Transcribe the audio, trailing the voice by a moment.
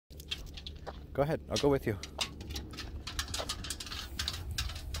Go ahead. I'll go with you.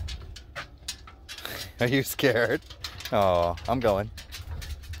 Are you scared? Oh, I'm going.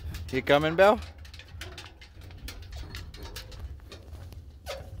 You coming, Belle?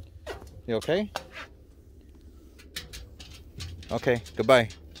 You okay? Okay, goodbye.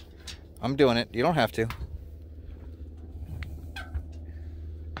 I'm doing it. You don't have to.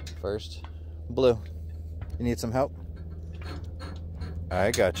 First, Blue. You need some help?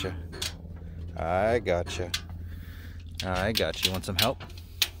 I gotcha. I gotcha. I got you. You want some help?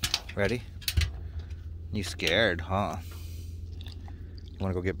 Ready? You scared, huh? You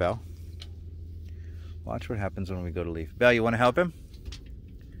want to go get Belle? Watch what happens when we go to leave. Belle, you want to help him?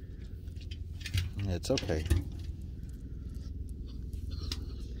 It's okay.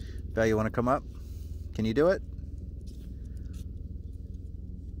 Belle, you want to come up? Can you do it?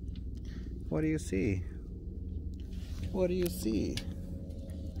 What do you see? What do you see?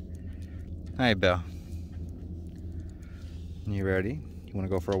 Hi, Belle. You ready? You want to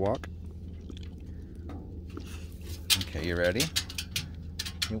go for a walk? Okay, you ready?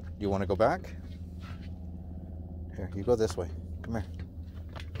 You want to go back? Here, you go this way. Come here.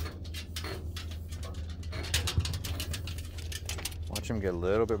 Watch him get a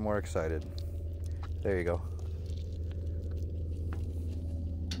little bit more excited. There you go.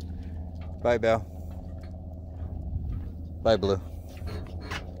 Bye, Belle. Bye, Blue.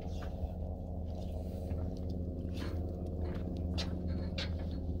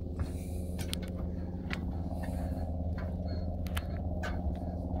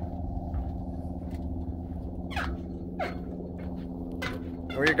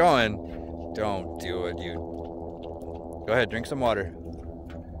 Where you going? Don't do it, you. Go ahead, drink some water.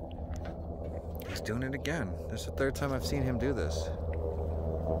 He's doing it again. This is the third time I've seen him do this.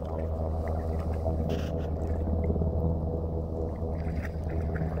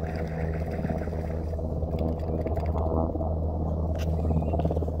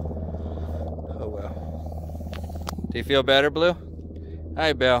 Oh well. Do you feel better, Blue?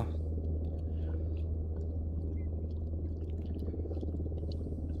 Hi, Belle.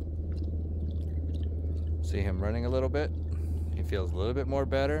 See him running a little bit. He feels a little bit more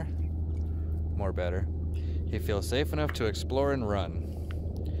better. More better. He feels safe enough to explore and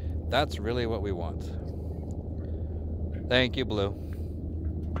run. That's really what we want. Thank you, Blue.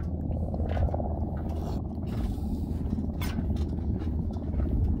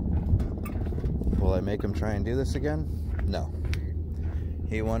 Will I make him try and do this again? No.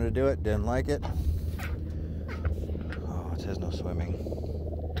 He wanted to do it, didn't like it. Oh, it says no swimming.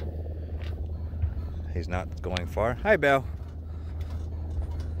 He's not going far. Hi, Belle.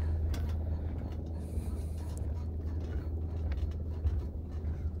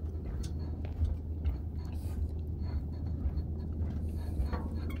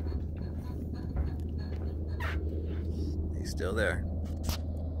 He's still there.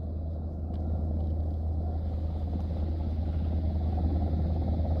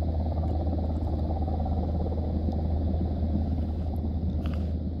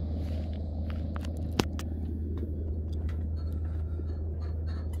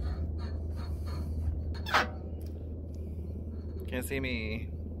 Can't see me.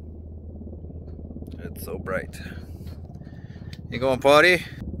 It's so bright. You going potty?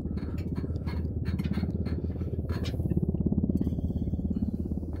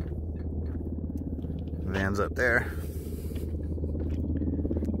 Van's up there.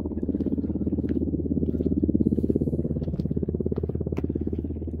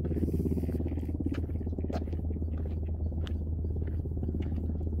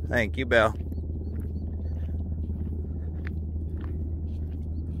 Thank you, Belle.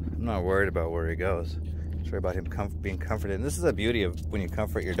 I'm not worried about where he goes. I'm worried about him being comforted. And this is the beauty of when you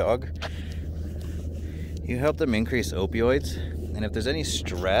comfort your dog. You help them increase opioids. And if there's any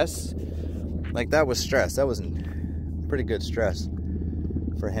stress, like that was stress. That was pretty good stress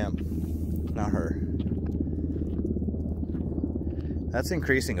for him, not her. That's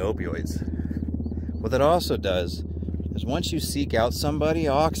increasing opioids. What that also does is once you seek out somebody,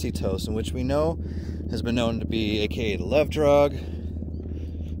 oxytocin, which we know has been known to be AKA the love drug,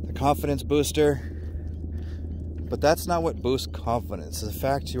 confidence booster, but that's not what boosts confidence. The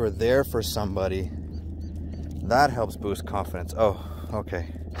fact you are there for somebody, that helps boost confidence. Oh,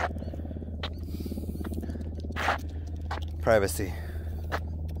 okay. Privacy. I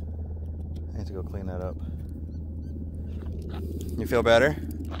need to go clean that up. You feel better?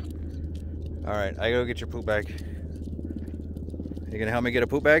 All right, I gotta go get your poop bag. You gonna help me get a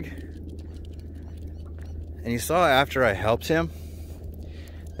poop bag? And you saw after I helped him,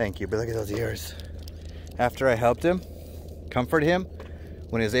 thank you, but look at those ears. After I helped him, comfort him,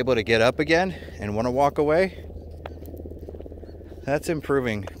 when he's able to get up again and want to walk away, that's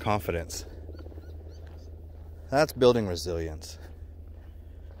improving confidence. That's building resilience.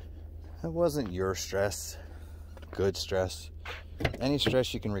 That wasn't your stress, good stress. Any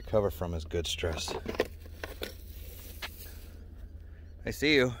stress you can recover from is good stress. I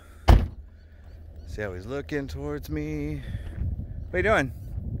see you. See how he's looking towards me. What are you doing?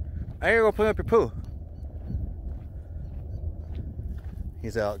 I gotta go clean up your poo.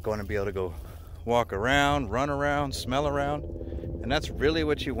 He's out going to be able to go walk around, run around, smell around. And that's really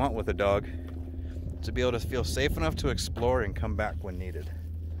what you want with a dog. To be able to feel safe enough to explore and come back when needed.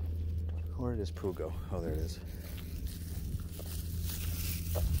 Where did his poo go? Oh, there it is.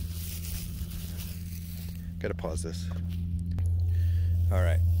 Gotta pause this. All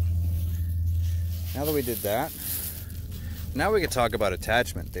right. Now that we did that, now we can talk about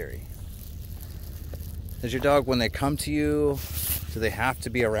attachment theory. Does your dog, when they come to you, do they have to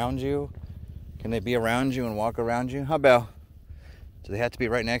be around you? Can they be around you and walk around you? How about, do they have to be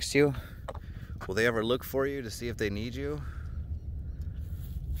right next to you? Will they ever look for you to see if they need you?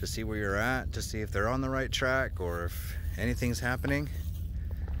 To see where you're at? To see if they're on the right track or if anything's happening?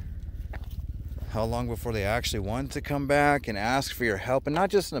 How long before they actually want to come back and ask for your help? And not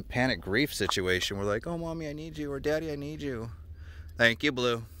just in a panic grief situation where like, oh, mommy, I need you, or daddy, I need you. Thank you,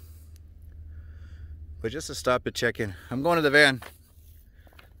 Blue. But just to stop to check in. I'm going to the van.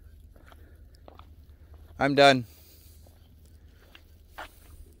 I'm done.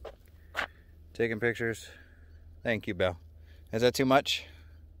 Taking pictures. Thank you, Belle. Is that too much?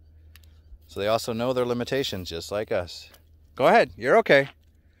 So they also know their limitations, just like us. Go ahead, you're okay.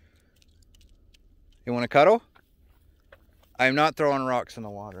 You want to cuddle? I'm not throwing rocks in the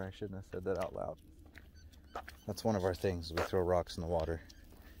water. I shouldn't have said that out loud. That's one of our things. We throw rocks in the water.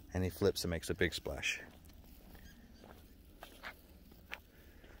 And he flips and makes a big splash.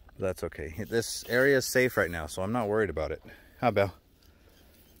 But that's okay. This area is safe right now, so I'm not worried about it. Hi, Belle.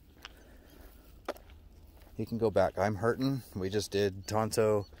 He can go back. I'm hurting. We just did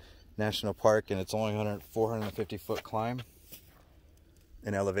Tonto National Park, and it's only 450 foot climb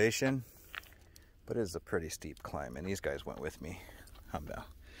in elevation. But it is a pretty steep climb, and these guys went with me. Hambao.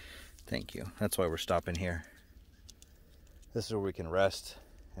 Thank you. That's why we're stopping here. This is where we can rest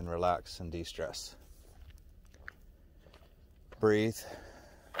and relax and de-stress. Breathe.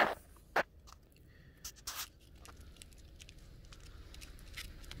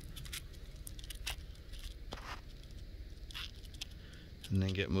 And then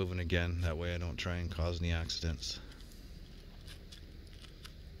get moving again. That way I don't try and cause any accidents.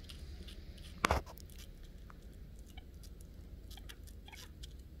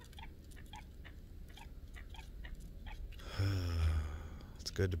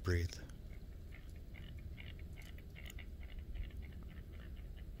 It's good to breathe.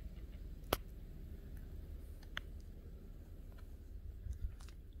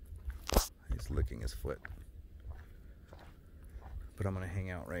 He's licking his foot. But I'm going to hang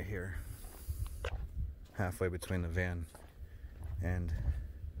out right here, halfway between the van and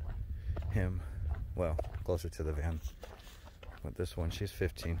him. Well, closer to the van. But this one, she's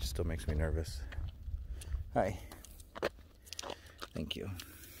 15, still makes me nervous. Hi. Thank you.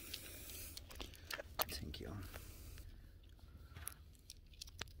 Thank you.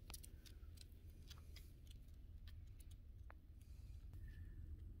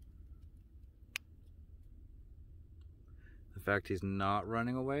 The fact he's not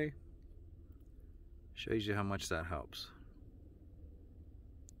running away shows you how much that helps.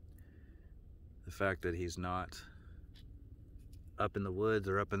 The fact that he's not up in the woods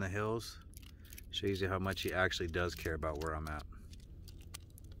or up in the hills shows you how much he actually does care about where I'm at.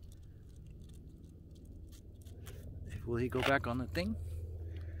 Will he go back on the thing?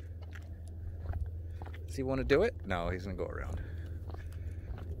 Does he want to do it? No, he's going to go around.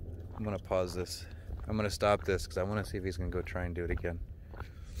 I'm going to pause this. I'm going to stop this because I want to see if he's going to go try and do it again.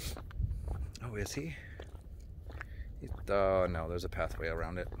 Oh, is he? Oh, no, there's a pathway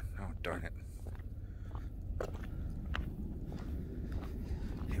around it. Oh, darn it.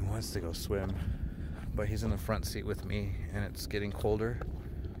 He wants to go swim, but he's in the front seat with me, and it's getting colder,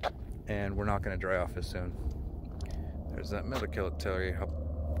 and we're not going to dry off as soon. There's that military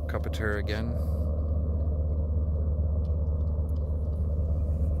cockapoo again.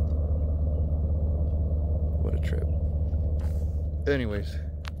 What a trip. Anyways.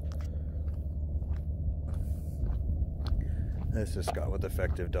 This is Scott with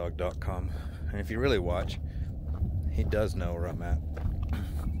EffectiveDog.com. And if you really watch, he does know where I'm at.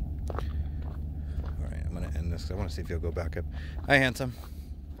 Alright, I'm going to end this. I want to see if he'll go back up. Hi, handsome.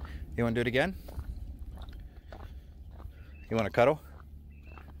 You want to do it again? You want to cuddle?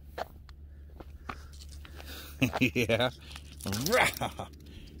 Yeah.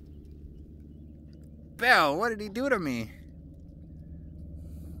 Belle, what did he do to me?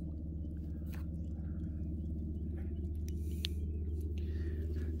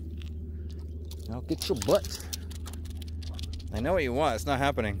 Now get your butt. I know what you want. It's not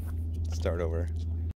happening. Start over.